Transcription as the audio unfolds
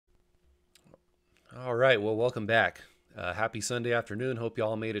All right, well, welcome back. Happy Sunday afternoon. Hope you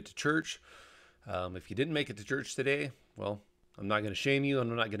all made it to church. If you didn't make it to church today, well, I'm not going to shame you and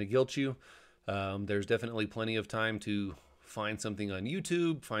I'm not going to guilt you. There's definitely plenty of time to find something on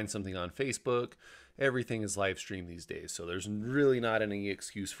YouTube, find something on Facebook. Everything is live streamed these days, so there's really not any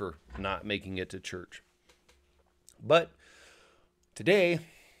excuse for not making it to church. But today,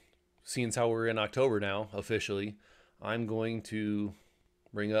 seeing as how we're in October now, officially, I'm going to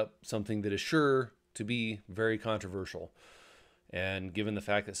bring up something that is sure to be very controversial. And given the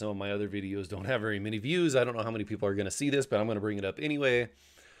fact that some of my other videos don't have very many views, I don't know how many people are going to see this, but I'm going to bring it up anyway.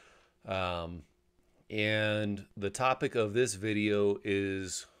 And the topic of this video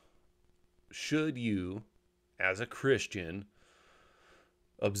is, should you, as a Christian,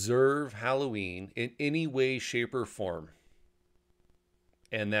 observe Halloween in any way, shape, or form?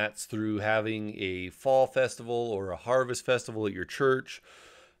 And that's through having a fall festival or a harvest festival at your church,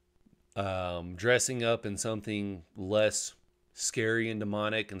 dressing up in something less scary and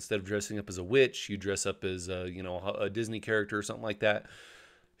demonic. Instead of dressing up as a witch, you dress up as a Disney character or something like that.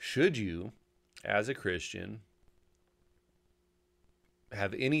 Should you, as a Christian,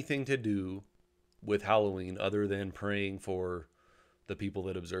 have anything to do with Halloween other than praying for the people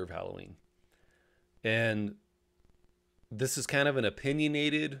that observe Halloween? And this is kind of an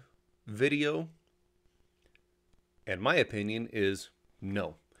opinionated video, and my opinion is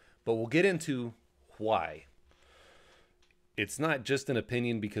no. But we'll get into why. It's not just an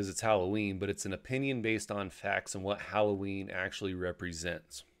opinion because it's Halloween, but it's an opinion based on facts and what Halloween actually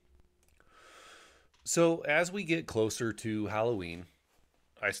represents. So as we get closer to Halloween,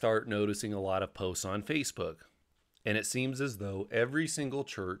 I start noticing a lot of posts on Facebook. And it seems as though every single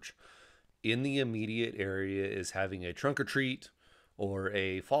church in the immediate area is having a trunk or treat or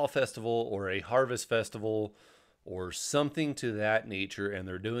a fall festival or a harvest festival or something to that nature, and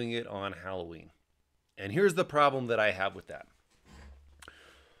they're doing it on Halloween. And here's the problem that I have with that.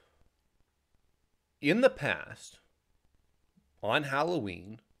 In the past, on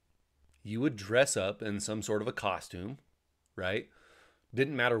Halloween, you would dress up in some sort of a costume, right?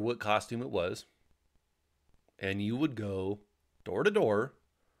 Didn't matter what costume it was. And you would go door to door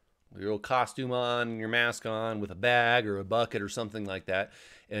with your little costume on, your mask on, with a bag or a bucket or something like that,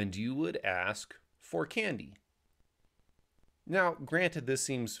 and you would ask for candy. Now, granted, this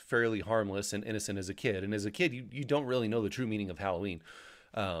seems fairly harmless and innocent as a kid. And as a kid, you don't really know the true meaning of Halloween.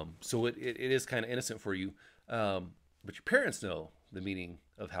 So it is kind of innocent for you. But your parents know the meaning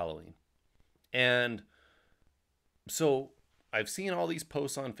of Halloween. And so I've seen all these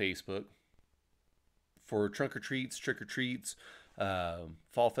posts on Facebook for trunk or treats, trick or treats,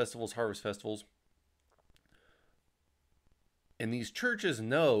 fall festivals, harvest festivals. And these churches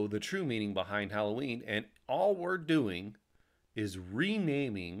know the true meaning behind Halloween. And all we're doing is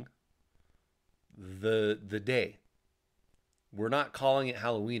renaming the day. We're not calling it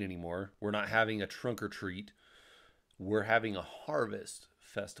Halloween anymore. We're not having a trunk or treat. We're having a harvest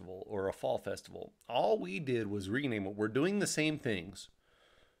festival or a fall festival. All we did was rename it. We're doing the same things.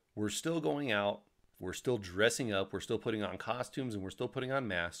 We're still going out. We're still dressing up. We're still putting on costumes and we're still putting on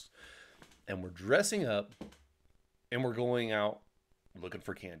masks. And we're dressing up and we're going out looking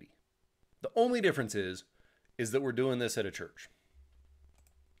for candy. The only difference is that we're doing this at a church.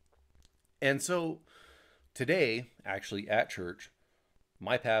 And so today, actually at church,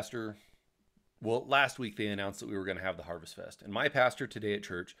 my pastor, well, last week they announced that we were going to have the Harvest Fest. And my pastor today at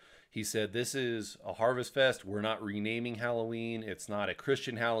church, he said, this is a Harvest Fest. We're not renaming Halloween. It's not a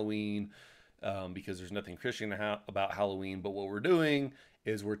Christian Halloween because there's nothing Christian about Halloween. But what we're doing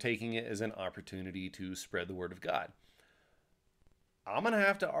is we're taking it as an opportunity to spread the word of God. I'm going to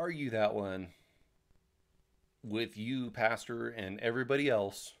have to argue that one with you, pastor, and everybody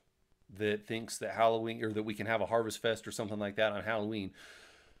else that thinks that Halloween, or that we can have a Harvest Fest or something like that on Halloween.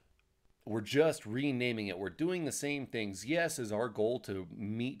 We're just renaming it. We're doing the same things. Yes, is our goal to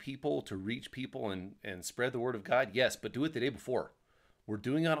meet people, to reach people and spread the word of God? Yes, but do it the day before. We're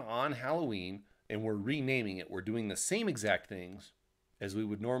doing it on Halloween and we're renaming it. We're doing the same exact things as we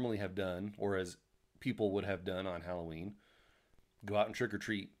would normally have done, or as people would have done on Halloween. Go out and trick or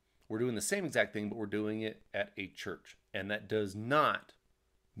treat. We're doing the same exact thing, but we're doing it at a church. And that does not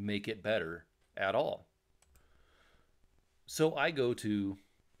make it better at all. So I go to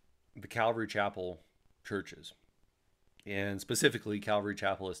the Calvary Chapel churches, and specifically Calvary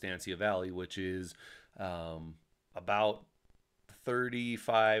Chapel Estancia Valley, which is about 40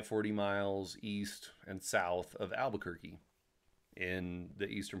 miles east and south of Albuquerque in the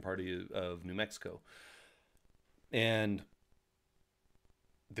eastern part of New Mexico. And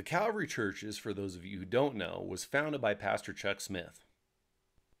the Calvary Churches, for those of you who don't know, was founded by Pastor Chuck Smith.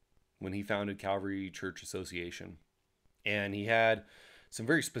 when he founded Calvary Church Association. And he had some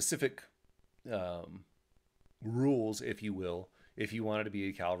very specific rules, if you will, if you wanted to be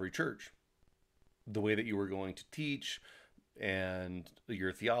a Calvary church. The way that you were going to teach and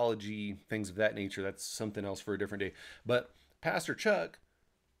your theology, things of that nature, that's something else for a different day. But Pastor Chuck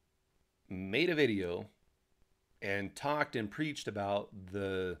made a video and talked and preached about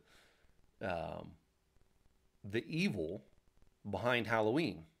the evil behind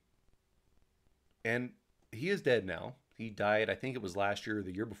Halloween. And he is dead now. He died, I think it was last year or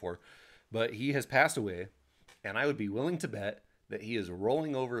the year before, but he has passed away. And I would be willing to bet that he is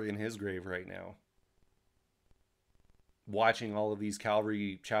rolling over in his grave right now, watching all of these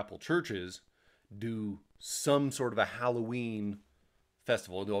Calvary Chapel churches do some sort of a Halloween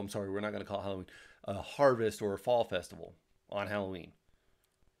festival. No, I'm sorry, we're not going to call it Halloween. A harvest or a fall festival on Halloween.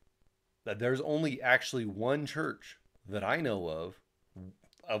 That there's only actually one church that I know of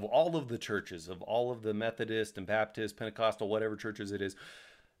all of the churches, of all of the Methodist and Baptist, Pentecostal, whatever churches it is,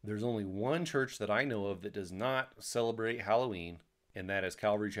 there's only one church that I know of that does not celebrate Halloween, and that is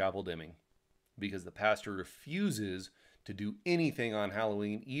Calvary Chapel Deming, because the pastor refuses to do anything on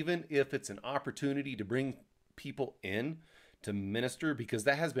Halloween, even if it's an opportunity to bring people in to minister, because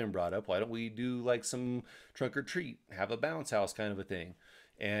that has been brought up. Why don't we do like some trunk or treat, have a bounce house kind of a thing?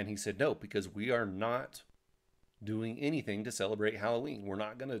 And he said, no, because we are not doing anything to celebrate Halloween. We're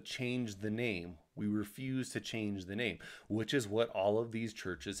not going to change the name. We refuse to change the name, which is what all of these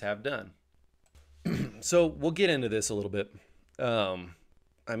churches have done. So we'll get into this a little bit. I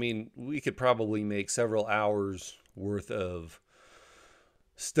mean, we could probably make several hours worth of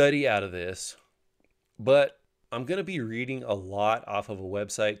study out of this, but I'm going to be reading a lot off of a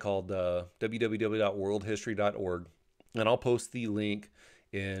website called www.worldhistory.org, and I'll post the link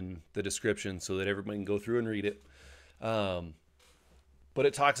in the description so that everybody can go through and read it. But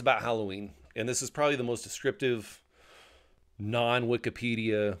it talks about Halloween, and this is probably the most descriptive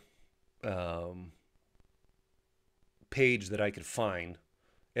non-Wikipedia page that I could find.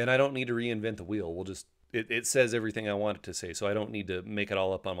 And I don't need to reinvent the wheel. We'll just, it says everything I want it to say, so I don't need to make it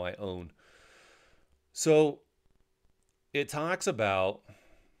all up on my own. So it talks about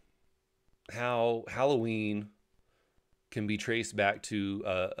how Halloween can be traced back to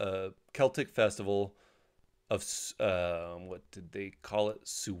a Celtic festival of, what did they call it?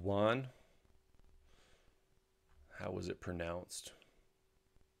 Samhain? How was it pronounced?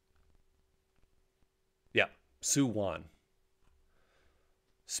 Yeah, Samhain.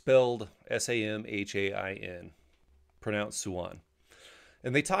 Spelled Samhain. Pronounced Samhain.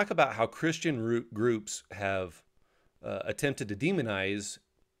 And they talk about how Christian groups have attempted to demonize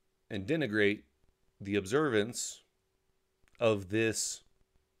and denigrate the observance of this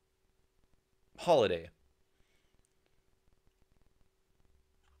holiday.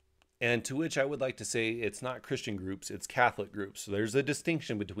 And to which I would like to say it's not Christian groups, it's Catholic groups. So there's a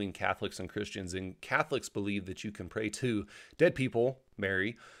distinction between Catholics and Christians. And Catholics believe that you can pray to dead people,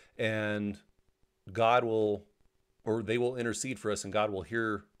 Mary, and God will, or they will intercede for us, and God will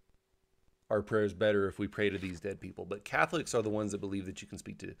hear our prayers better if we pray to these dead people. But Catholics are the ones that believe that you can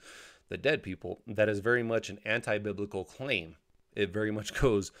speak to the dead people. That is very much an anti-biblical claim. It very much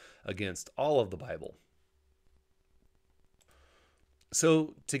goes against all of the Bible.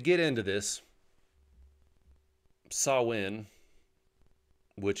 So to get into this, Samhain,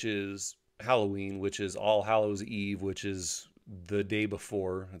 which is Halloween, which is All Hallows Eve, which is the day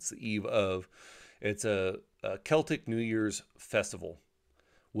before, it's the eve of, it's a Celtic New Year's festival,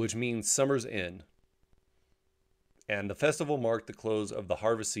 which means summer's end. And the festival marked the close of the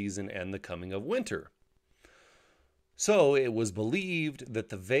harvest season and the coming of winter. So it was believed that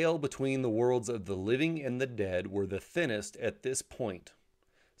the veil between the worlds of the living and the dead were the thinnest at this point.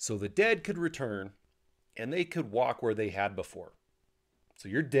 So the dead could return and they could walk where they had before. So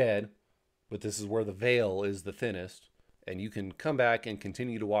you're dead, but this is where the veil is the thinnest, and you can come back and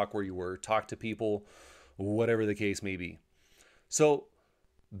continue to walk where you were, talk to people, whatever the case may be. So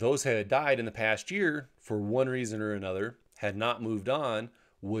those who had died in the past year for one reason or another, had not moved on,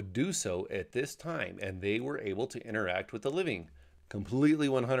 would do so at this time, and they were able to interact with the living. Completely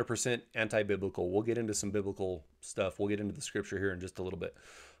 100% anti-biblical. We'll get into some biblical stuff. We'll get into the scripture here in just a little bit.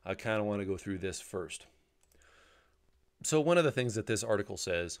 I kind of want to go through this first. So one of the things that this article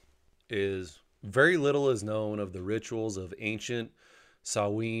says is very little is known of the rituals of ancient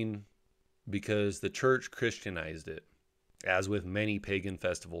Samhain because the church Christianized it, as with many pagan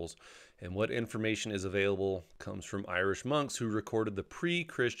festivals. And what information is available comes from Irish monks who recorded the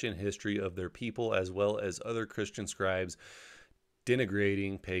pre-Christian history of their people, as well as other Christian scribes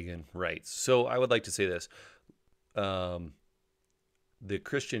denigrating pagan rites. So I would like to say this. the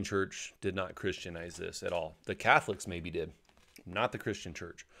Christian church did not Christianize this at all. The Catholics maybe did, not the Christian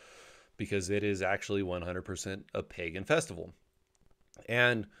church, because it is actually 100% a pagan festival.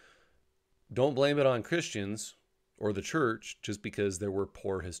 And don't blame it on Christians or the church just because there were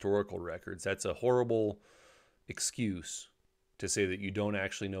poor historical records. That's a horrible excuse to say that you don't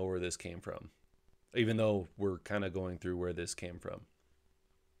actually know where this came from, even though we're kind of going through where this came from.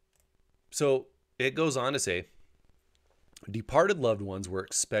 So it goes on to say, departed loved ones were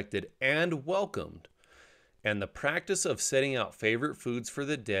expected and welcomed, and the practice of setting out favorite foods for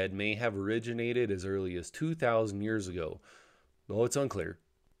the dead may have originated as early as 2,000 years ago, though it's unclear.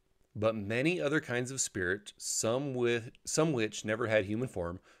 But many other kinds of spirit, some which never had human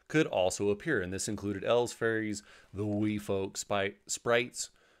form, could also appear, and this included elves, fairies, the wee folk, sprites,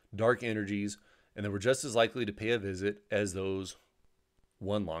 dark energies, and they were just as likely to pay a visit as those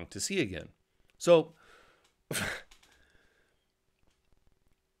one longed to see again. So,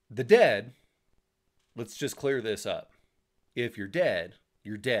 the dead, let's just clear this up. If you're dead,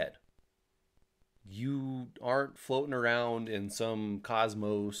 you're dead. You aren't floating around in some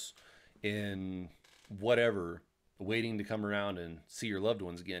cosmos in whatever, waiting to come around and see your loved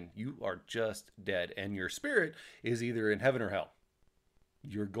ones again. You are just dead, and your spirit is either in heaven or hell.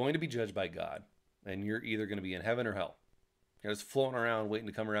 You're going to be judged by God, and you're either going to be in heaven or hell. You're just floating around waiting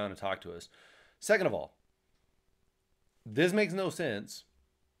to come around and talk to us. Second of all, this makes no sense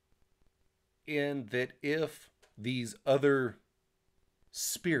in that if these other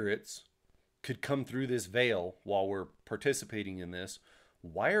spirits could come through this veil while we're participating in this,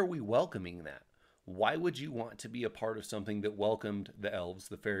 why are we welcoming that? Why would you want to be a part of something that welcomed the elves,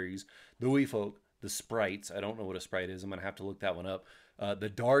 the fairies, the wee folk, the sprites? I don't know what a sprite is. I'm going to have to look that one up. The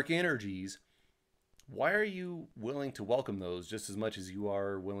dark energies. Why are you willing to welcome those just as much as you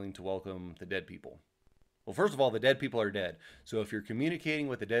are willing to welcome the dead people? Well, first of all, the dead people are dead. So if you're communicating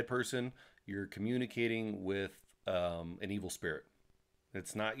with a dead person, you're communicating with an evil spirit.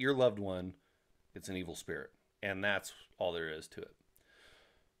 It's not your loved one. It's an evil spirit. And that's all there is to it.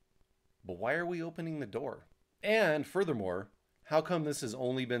 But why are we opening the door? And furthermore, how come this has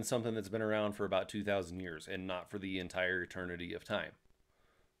only been something that's been around for about 2,000 years and not for the entire eternity of time?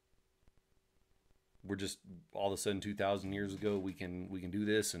 We're just all of a sudden 2,000 years ago we can do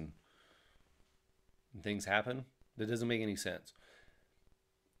this and things happen? That doesn't make any sense.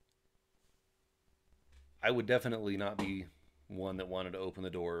 I would definitely not be one that wanted to open the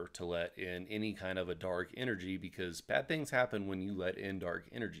door to let in any kind of a dark energy, because bad things happen when you let in dark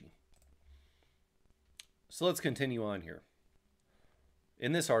energy. So let's continue on here.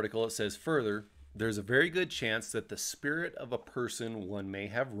 In this article, it says further, there's a very good chance that the spirit of a person one may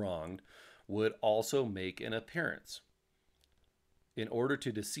have wronged would also make an appearance. In order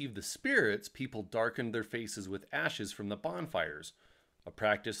to deceive the spirits, people darkened their faces with ashes from the bonfires, a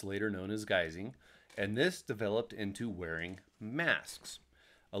practice later known as guising, and this developed into wearing masks.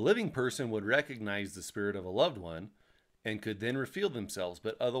 A living person would recognize the spirit of a loved one and could then reveal themselves,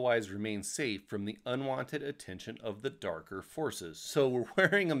 but otherwise remain safe from the unwanted attention of the darker forces. So we're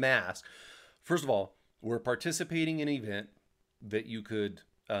wearing a mask. First of all, we're participating in an event that you could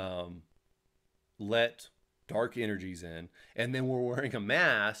let dark energies in, and then we're wearing a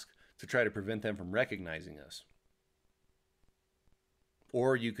mask to try to prevent them from recognizing us.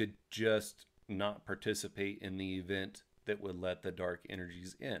 Or you could just not participate in the event that would let the dark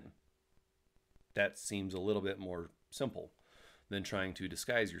energies in. That seems a little bit more simple than trying to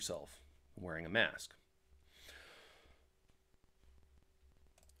disguise yourself wearing a mask.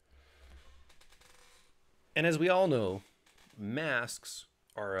 And as we all know, masks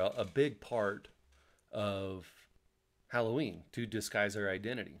are a big part of Halloween, to disguise our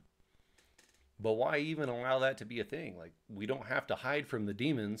identity. But why even allow that to be a thing? Like, we don't have to hide from the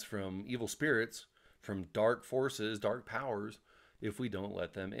demons, from evil spirits, from dark forces, dark powers, if we don't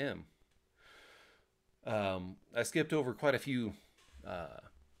let them in. I skipped over quite a few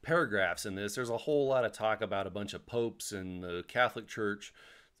paragraphs in this. There's a whole lot of talk about a bunch of popes and the Catholic Church.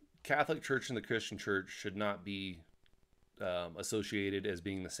 Catholic Church and the Christian Church should not be associated as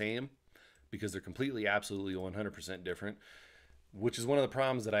being the same, because they're completely, absolutely 100% different, which is one of the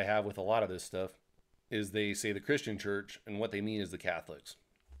problems that I have with a lot of this stuff, is they say the Christian Church, and what they mean is the Catholics.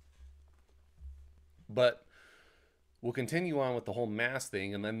 But we'll continue on with the whole mass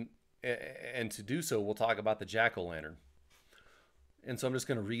thing, and to do so, we'll talk about the jack-o'-lantern. And so I'm just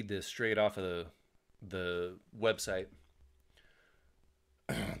going to read this straight off of the website.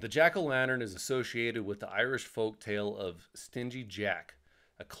 The jack-o'-lantern is associated with the Irish folk tale of Stingy Jack,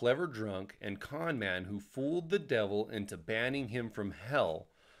 a clever drunk and con man who fooled the devil into banning him from hell,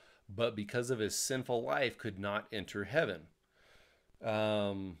 but because of his sinful life could not enter heaven.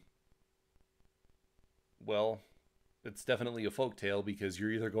 Um, well, it's definitely a folk tale because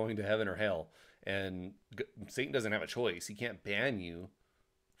you're either going to heaven or hell, and Satan doesn't have a choice. He can't ban you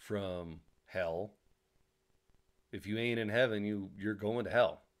from hell. If you ain't in heaven, you're going to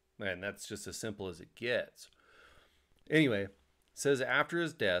hell, and that's just as simple as it gets. Anyway, it says after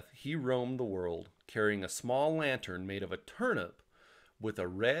his death, he roamed the world carrying a small lantern made of a turnip with a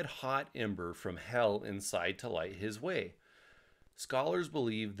red hot ember from hell inside to light his way. Scholars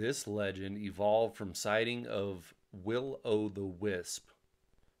believe this legend evolved from sighting of will-o'-the-wisp,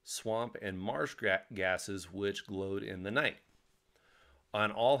 swamp and marsh gases which glowed in the night.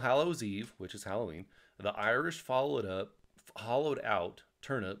 On All Hallows Eve, which is Halloween, the Irish hollowed out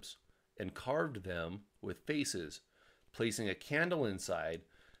turnips and carved them with faces, placing a candle inside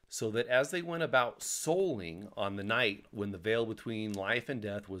so that as they went about souling on the night when the veil between life and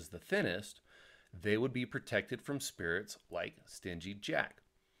death was the thinnest, they would be protected from spirits like Stingy Jack.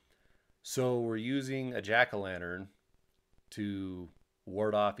 So we're using a jack-o'-lantern to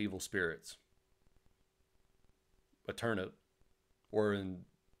ward off evil spirits. A turnip, or in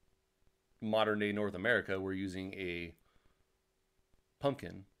modern day North America, we're using a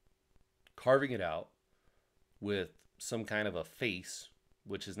pumpkin, carving it out with some kind of a face,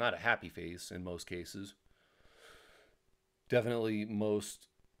 which is not a happy face in most cases. Definitely most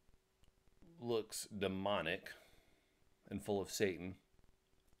looks demonic and full of Satan.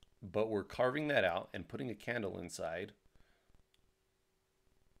 But we're carving that out and putting a candle inside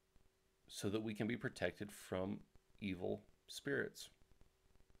so that we can be protected from evil spirits.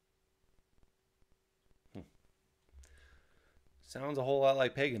 Sounds a whole lot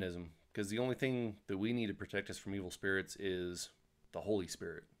like paganism, because the only thing that we need to protect us from evil spirits is the Holy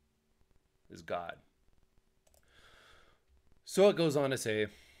Spirit, is God. So it goes on to say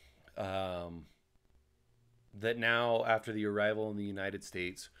that now, after the arrival in the United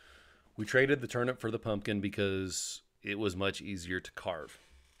States, we traded the turnip for the pumpkin because it was much easier to carve.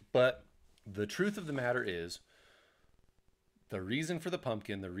 But the truth of the matter is, the reason for the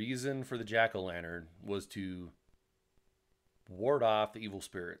pumpkin, the reason for the jack-o'-lantern was to ward off the evil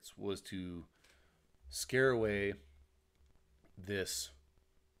spirits, was to scare away this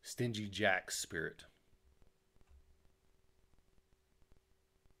Stingy Jack spirit.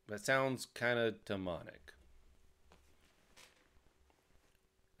 That sounds kind of demonic.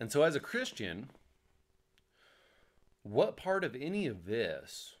 And so as a Christian, what part of any of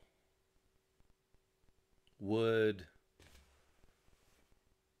this would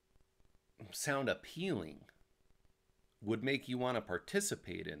sound appealing, would make you want to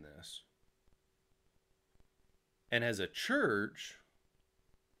participate in this? And as a church,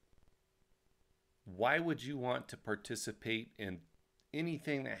 why would you want to participate in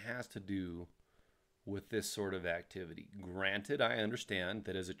anything that has to do with this sort of activity? Granted, I understand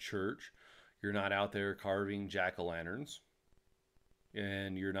that as a church, you're not out there carving jack-o'-lanterns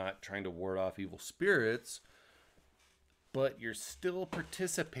and you're not trying to ward off evil spirits, but you're still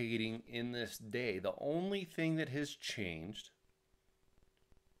participating in this day. The only thing that has changed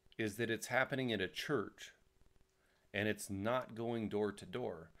is that it's happening at a church and it's not going door to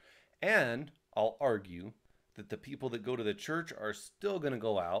door. And I'll argue that the people that go to the church are still going to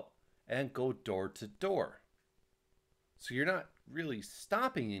go out and go door to door. So you're not really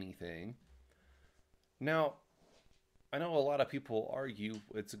stopping anything. Now, I know a lot of people argue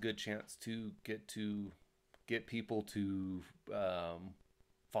it's a good chance to get people to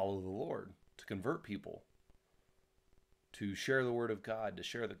follow the Lord, to convert people, to share the word of God, to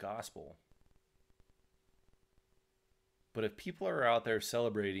share the gospel. But if people are out there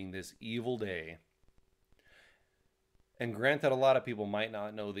celebrating this evil day, and granted, a lot of people might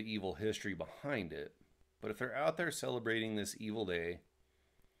not know the evil history behind it, but if they're out there celebrating this evil day,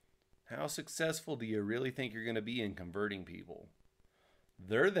 how successful do you really think you're going to be in converting people?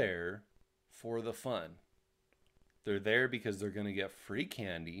 They're there for the fun. They're there because they're going to get free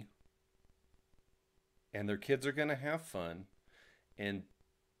candy, and their kids are going to have fun. And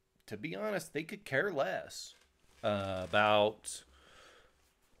to be honest, they could care less about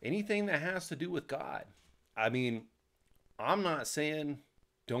anything that has to do with God. I mean, I'm not saying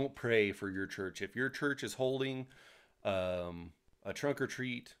don't pray for your church. If your church is holding a trunk or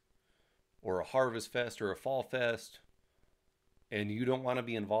treat or a harvest fest or a fall fest and you don't want to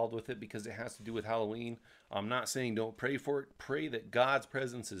be involved with it because it has to do with Halloween, I'm not saying don't pray for it. Pray that God's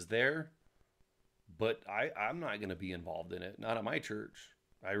presence is there, but I'm not going to be involved in it. Not at my church.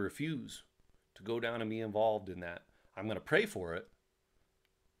 I refuse to go down and be involved in that. I'm going to pray for it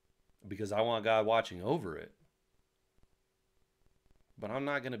because I want God watching over it, but I'm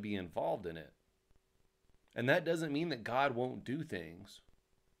not going to be involved in it. And that doesn't mean that God won't do things,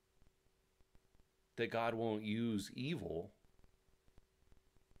 that God won't use evil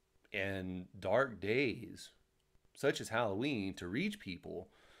and dark days, such as Halloween, to reach people.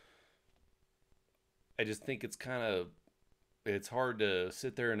 I just think it's hard to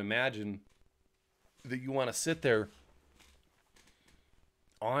sit there and imagine that you want to sit there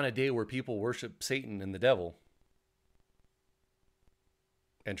on a day where people worship Satan and the devil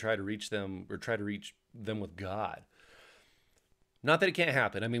and try to reach them with God. Not that it can't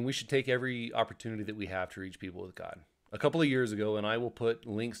happen. I mean, we should take every opportunity that we have to reach people with God. A couple of years ago, and I will put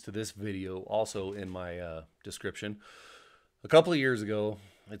links to this video also in my description. A couple of years ago,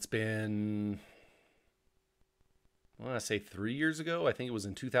 it's been, I want to say 3 years ago. I think it was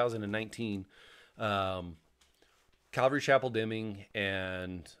in 2019. Calvary Chapel Deming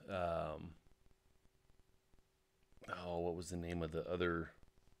and what was the name of the other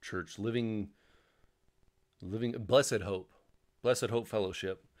church? Living Blessed Hope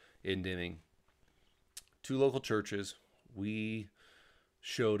Fellowship in Deming. Two local churches. We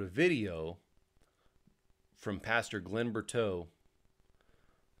showed a video from Pastor Glenn Berteau.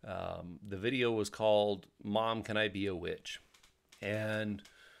 The video was called "Mom, Can I Be a Witch?" And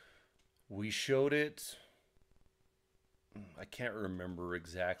we showed it, I can't remember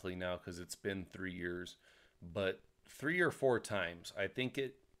exactly now because it's been 3 years, but 3 or 4 times. I think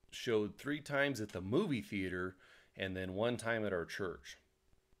it showed 3 times at the movie theater and then 1 time at our church.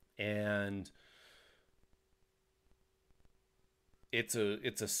 And it's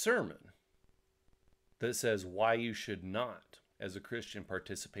a sermon that says why you should not, as a Christian,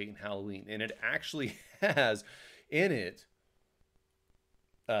 participate in Halloween. And it actually has in it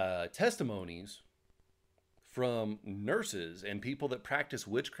testimonies from nurses and people that practice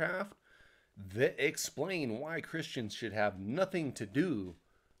witchcraft that explain why Christians should have nothing to do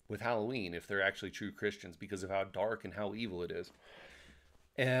with Halloween if they're actually true Christians, because of how dark and how evil it is.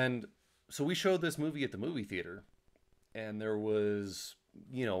 And so we showed this movie at the movie theater, and there was,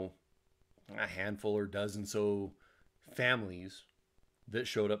 a handful or dozen so families that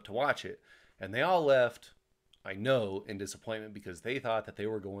showed up to watch it. And they all left, I know, in disappointment, because they thought that they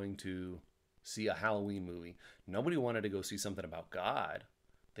were going to see a Halloween movie. Nobody wanted to go see something about God.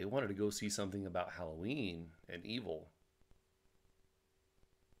 They wanted to go see something about Halloween and evil.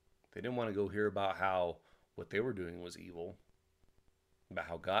 They didn't want to go hear about how what they were doing was evil, about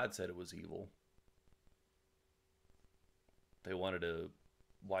how God said it was evil. They wanted to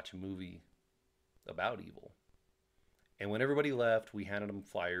watch a movie about evil. And when everybody left, we handed them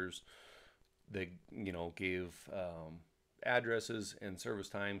flyers. They, gave addresses and service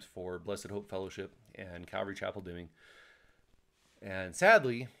times for Blessed Hope Fellowship and Calvary Chapel Deming. And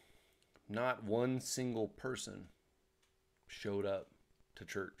sadly, not one single person showed up to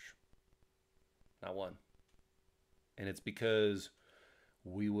church. Not one. And it's because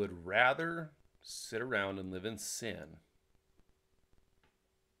we would rather sit around and live in sin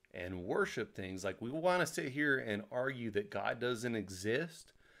and worship things. Like, we want to sit here and argue that God doesn't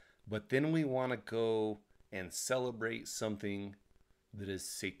exist, but then we want to go and celebrate something that is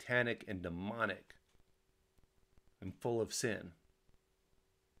satanic and demonic and full of sin.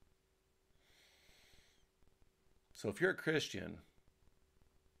 So if you're a Christian,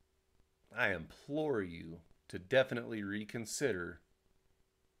 I implore you to definitely reconsider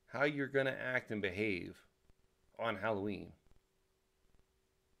how you're going to act and behave on Halloween.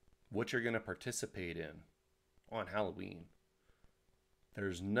 What you're going to participate in on Halloween.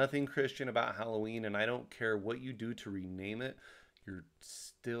 There's nothing Christian about Halloween, and I don't care what you do to rename it, you're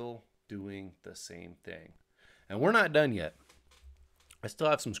still doing the same thing. And we're not done yet. I still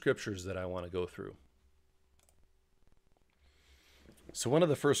have some scriptures that I want to go through. So one of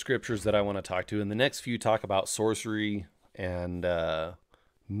the first scriptures that I want to talk to, and the next few talk about sorcery and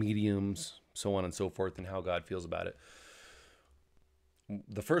mediums, so on and so forth, and how God feels about it.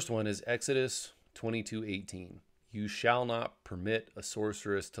 The first one is Exodus 22:18. You shall not permit a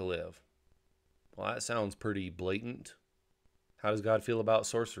sorceress to live. Well, that sounds pretty blatant. How does God feel about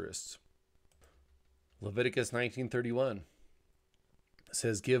sorcerers? Leviticus 19:31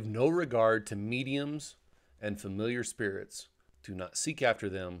 says, give no regard to mediums and familiar spirits. Do not seek after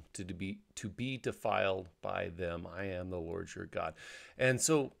them to be defiled by them. I am the Lord your God. And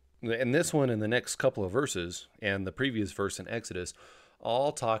so, and this one and the next couple of verses and the previous verse in Exodus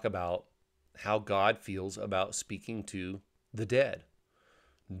all talk about how God feels about speaking to the dead.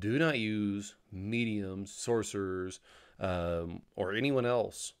 Do not use mediums, sorcerers, or anyone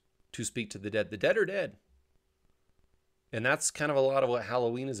else to speak to the dead. The dead are dead. And that's kind of a lot of what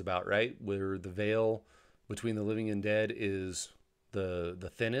Halloween is about, right? Where the veil between the living and dead is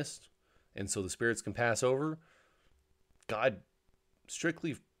the thinnest, and so the spirits can pass over, God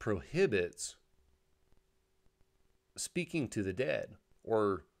strictly prohibits speaking to the dead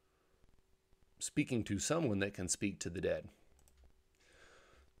or speaking to someone that can speak to the dead.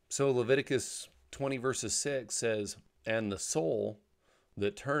 So Leviticus 20 verses 6 says, "And the soul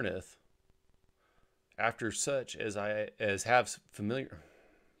that turneth after such as have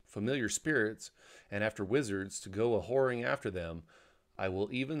familiar spirits, and after wizards, to go a whoring after them, I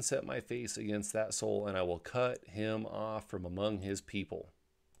will even set my face against that soul, and I will cut him off from among his people."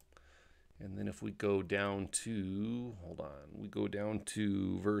 And then if we go down to, we go down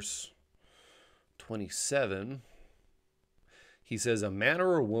to verse 27, he says, "A man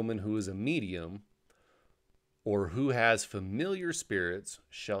or a woman who is a medium, or who has familiar spirits,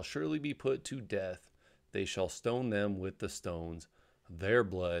 shall surely be put to death. They shall stone them with the stones. Their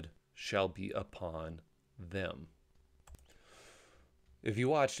blood shall be upon them." If you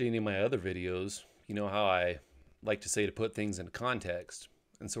watched any of my other videos, you know how I like to say to put things in context.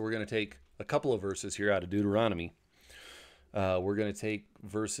 And so we're going to take a couple of verses here out of Deuteronomy. We're going to take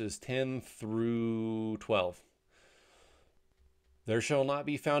verses 10 through 12. "There shall not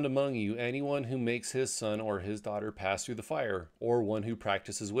be found among you anyone who makes his son or his daughter pass through the fire, or one who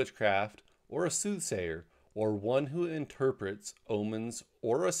practices witchcraft, or a soothsayer, or one who interprets omens,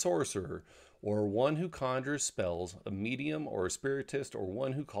 or a sorcerer, or one who conjures spells, a medium or a spiritist, or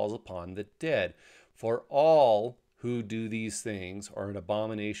one who calls upon the dead. For all who do these things are an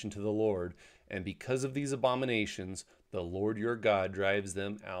abomination to the Lord, and because of these abominations, the Lord your God drives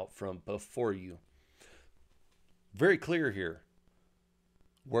them out from before you." Very clear here,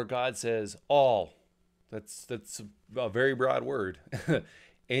 where God says all. That's a very broad word.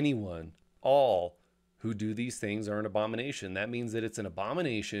 Anyone, all who do these things are an abomination. That means that it's an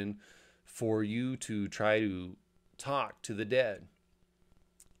abomination for you to try to talk to the dead.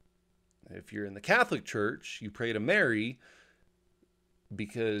 If you're in the Catholic Church, you pray to Mary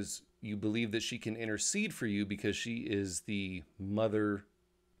because you believe that she can intercede for you because she is the mother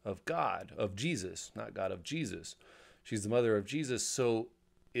of God, of Jesus, not God, of Jesus. She's the mother of Jesus. So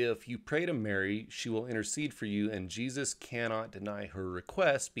if you pray to Mary, she will intercede for you, and Jesus cannot deny her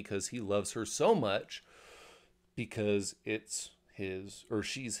request because he loves her so much, because it's his, or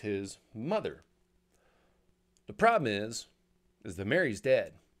she's his mother. The problem is that Mary's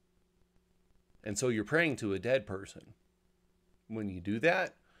dead. And so you're praying to a dead person. When you do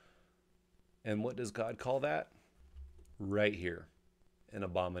that, and what does God call that? Right here, an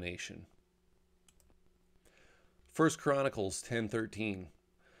abomination. 1 Chronicles 10:13.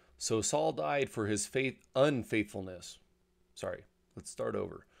 "So Saul died for his unfaithfulness." Sorry, let's start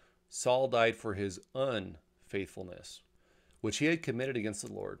over. "Saul died for his unfaithfulness, which he had committed against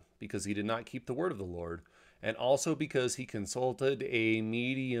the Lord, because he did not keep the word of the Lord, and also because he consulted a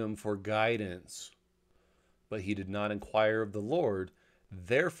medium for guidance. But he did not inquire of the Lord.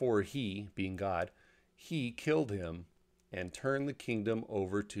 Therefore he," being God, "he killed him and turned the kingdom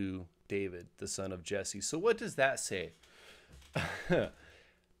over to David, the son of Jesse." So what does that say?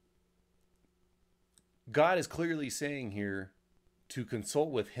 God is clearly saying here to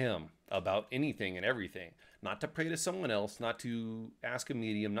consult with him about anything and everything, not to pray to someone else, not to ask a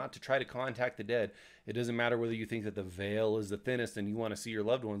medium, not to try to contact the dead. It doesn't matter whether you think that the veil is the thinnest and you want to see your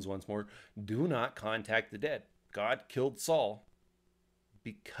loved ones once more. Do not contact the dead. God killed Saul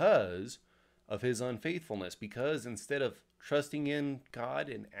because of his unfaithfulness, because instead of trusting in God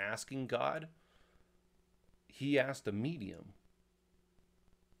and asking God, he asked a medium,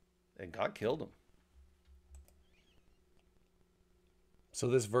 and God killed him. So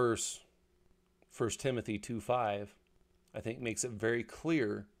this verse, 1 Timothy 2:5, I think makes it very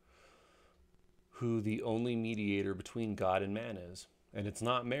clear who the only mediator between God and man is. And it's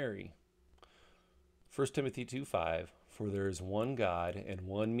not Mary. 1 Timothy 2:5, "For there is one God and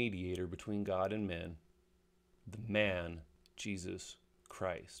one mediator between God and men, the man, Jesus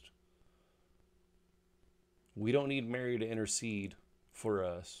Christ." We don't need Mary to intercede for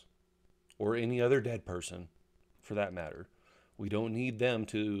us, or any other dead person for that matter. We don't need them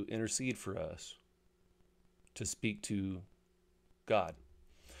to intercede for us to speak to God.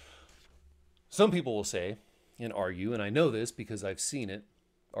 Some people will say and argue, and I know this because I've seen it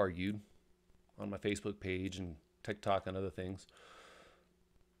argued on my Facebook page and TikTok and other things,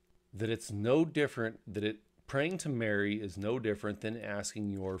 that it's no different, praying to Mary is no different than asking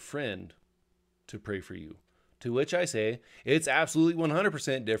your friend to pray for you. To which I say, it's absolutely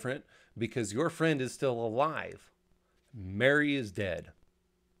 100% different, because your friend is still alive. Mary is dead.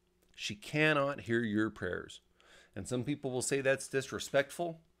 She cannot hear your prayers. And some people will say that's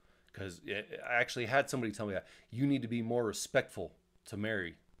disrespectful, because I actually had somebody tell me that you need to be more respectful to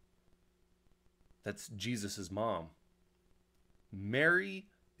Mary. That's Jesus's mom. Mary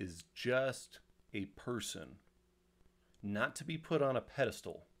is just a person, not to be put on a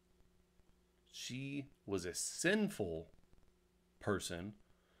pedestal. She was a sinful person,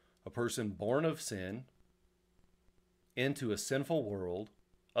 a person born of sin into a sinful world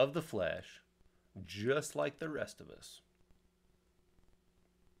of the flesh, just like the rest of us.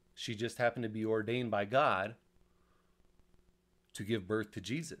 She just happened to be ordained by God to give birth to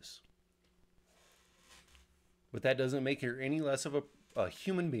Jesus. But that doesn't make her any less of a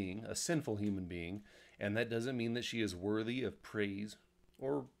human being, a sinful human being, and that doesn't mean that she is worthy of praise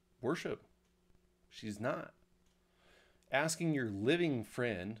or worship. She's not. Asking your living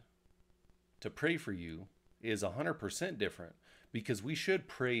friend to pray for you is 100% different, because we should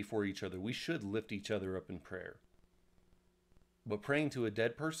pray for each other. We should lift each other up in prayer. But praying to a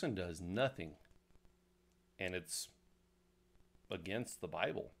dead person does nothing, and it's against the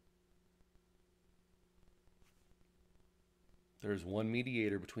Bible. There's one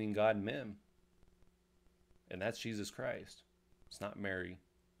mediator between God and men, and that's Jesus Christ. It's not Mary.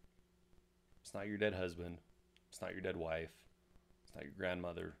 It's not your dead husband. It's not your dead wife. It's not your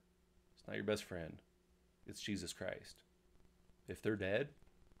grandmother. It's not your best friend. It's Jesus Christ. If they're dead,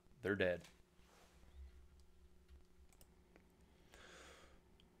 they're dead.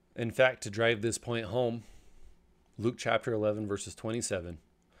 In fact, to drive this point home, Luke chapter 11, verses 27.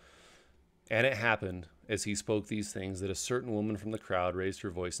 And it happened, as he spoke these things, that a certain woman from the crowd raised her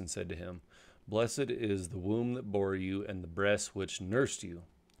voice and said to him, Blessed is the womb that bore you and the breast which nursed you.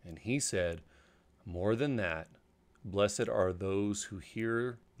 And he said, More than that, blessed are those who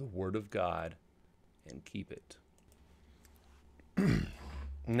hear the word of God and keep it.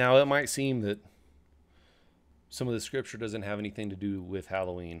 Now, it might seem that some of the scripture doesn't have anything to do with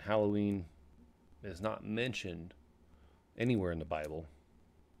Halloween. Halloween is not mentioned anywhere in the Bible.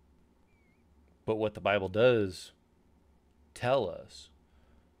 But what the Bible does tell us,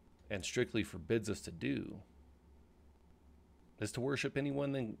 and strictly forbids us to do, is to worship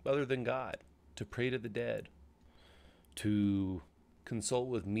anyone other than God, to pray to the dead, to consult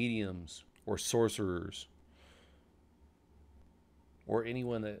with mediums or sorcerers, or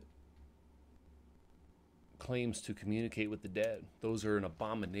anyone that claims to communicate with the dead. Those are an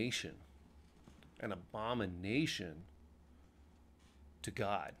abomination to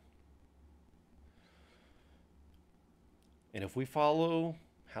God. And if we follow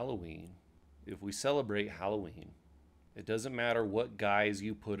Halloween, if we celebrate Halloween, it doesn't matter what guise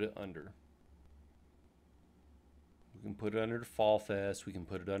you put it under. We can put it under Fall Fest, we can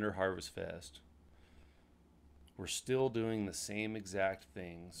put it under Harvest Fest. We're still doing the same exact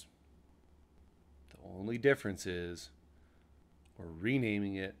things. The only difference is we're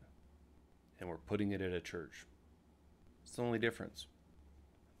renaming it and we're putting it at a church. It's the only difference.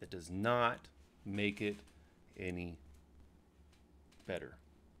 It does not make it any better.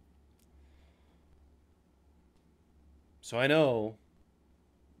 So I know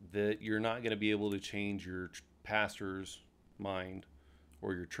that you're not going to be able to change your pastor's mind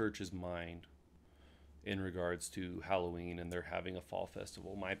or your church's mind in regards to Halloween and they're having a fall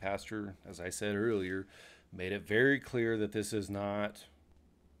festival. My pastor, as I said earlier, made it very clear that this is not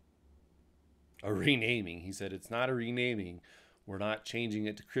a renaming. He said it's not a renaming. We're not changing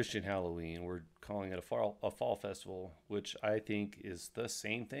it to Christian Halloween. We're calling it a fall festival, which I think is the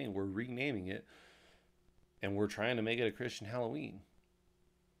same thing. We're renaming it and we're trying to make it a Christian Halloween.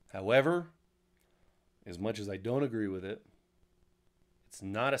 However, as much as I don't agree with it, it's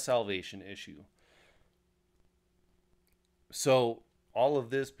not a salvation issue. So, all of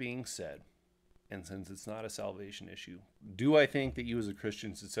this being said, and since it's not a salvation issue, do I think that you as a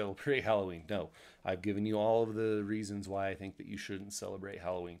Christian should celebrate Halloween? No. I've given you all of the reasons why I think that you shouldn't celebrate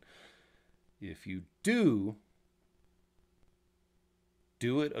Halloween. If you do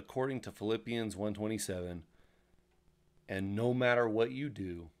it according to Philippians 1:27, and no matter what you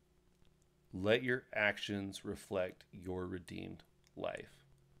do, let your actions reflect your redeemed life.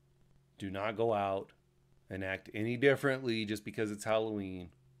 Do not go out and act any differently just because it's Halloween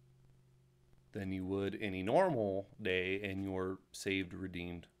than you would any normal day in your saved,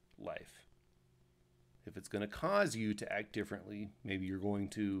 redeemed life. If it's going to cause you to act differently, maybe you're going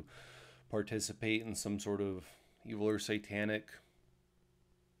to participate in some sort of evil or satanic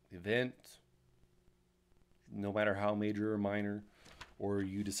event, no matter how major or minor, or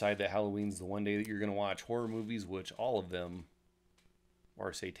you decide that Halloween's the one day that you're going to watch horror movies, which all of them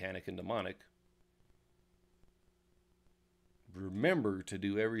are satanic and demonic. Remember to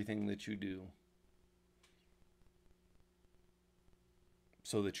do everything that you do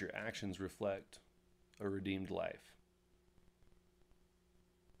so that your actions reflect a redeemed life.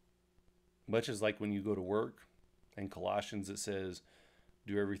 Much as like when you go to work, in Colossians it says,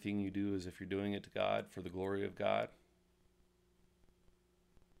 do everything you do as if you're doing it to God for the glory of God.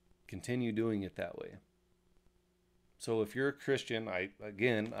 Continue doing it that way. So if you're a Christian, I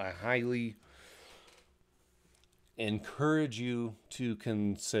highly encourage you to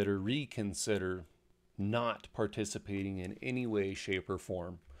reconsider not participating in any way, shape, or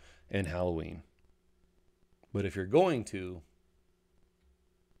form in Halloween. But if you're going to,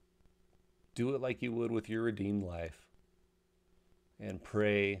 do it like you would with your redeemed life. And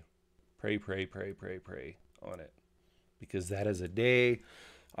pray on it. Because that is a day,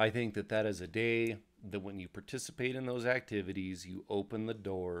 I think that is a day that when you participate in those activities, you open the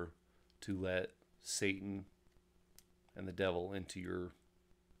door to let Satan and the devil into your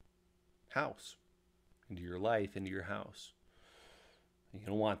house, into your life, into your house. You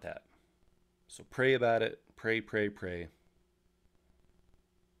don't want that. So pray about it. Pray.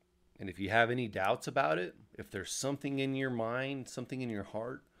 And if you have any doubts about it, if there's something in your mind, something in your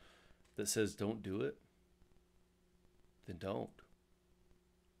heart that says don't do it, then don't.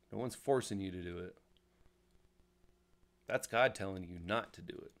 No one's forcing you to do it. That's God telling you not to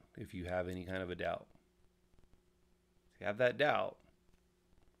do it if you have any kind of a doubt. If you have that doubt,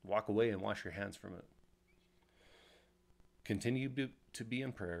 walk away and wash your hands from it. Continue to be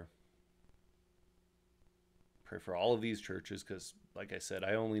in prayer. Pray for all of these churches because, like I said,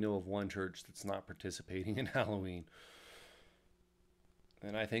 I only know of one church that's not participating in Halloween.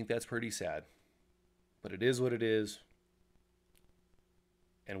 And I think that's pretty sad. But it is what it is.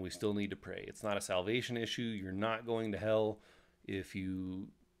 And we still need to pray. It's not a salvation issue. You're not going to hell if you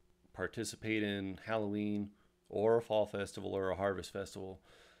participate in Halloween or a fall festival or a harvest festival.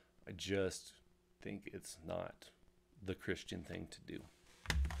 I just think it's not the Christian thing to do.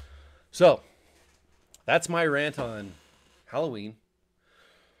 So, that's my rant on Halloween.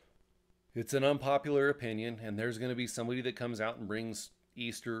 It's an unpopular opinion, and there's going to be somebody that comes out and brings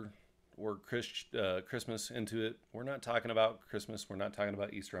Easter or Christmas into it. We're not talking about Christmas. We're not talking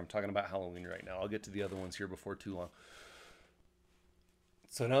about Easter. I'm talking about Halloween right now. I'll get to the other ones here before too long.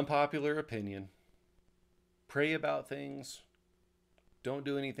 It's an unpopular opinion. Pray about things. Don't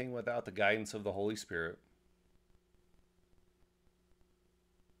do anything without the guidance of the Holy Spirit.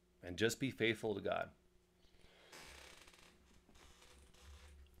 And just be faithful to God.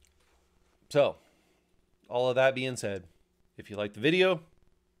 So, all of that being said, if you liked the video,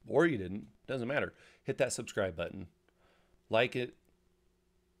 or you didn't, doesn't matter. Hit that subscribe button. Like it,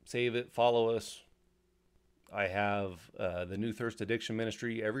 save it, follow us. I have the New Thirst Addiction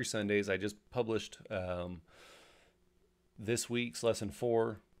Ministry every Sundays. I just published this week's lesson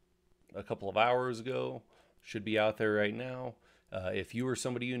 4 a couple of hours ago. Should be out there right now. If you or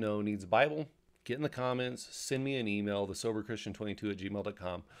somebody you know needs a Bible, get in the comments. Send me an email,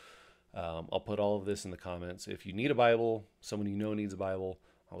 thesoberchristian22@gmail.com. I'll put all of this in the comments. If you need a Bible, someone you know needs a Bible,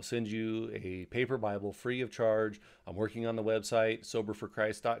 I'll send you a paper Bible free of charge. I'm working on the website,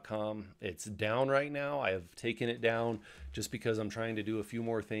 soberforchrist.com. It's down right now. I have taken it down just because I'm trying to do a few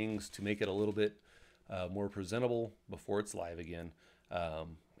more things to make it a little bit more presentable before it's live again.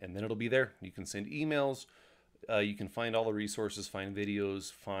 And then it'll be there. You can send emails. You can find all the resources, find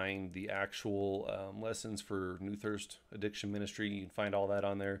videos, find the actual lessons for New Thirst Addiction Ministry. You can find all that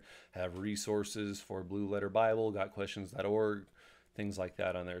on there. Have resources for Blue Letter Bible, gotquestions.org, things like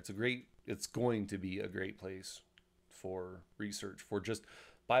that on there. It's going to be a great place for research, for just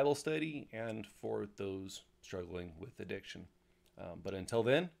Bible study and for those struggling with addiction. But until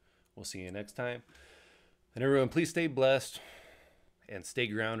then, we'll see you next time. And everyone, please stay blessed and stay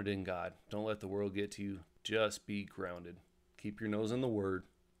grounded in God. Don't let the world get to you. Just be grounded. Keep your nose in the Word.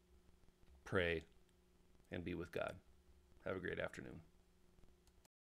 Pray and be with God. Have a great afternoon.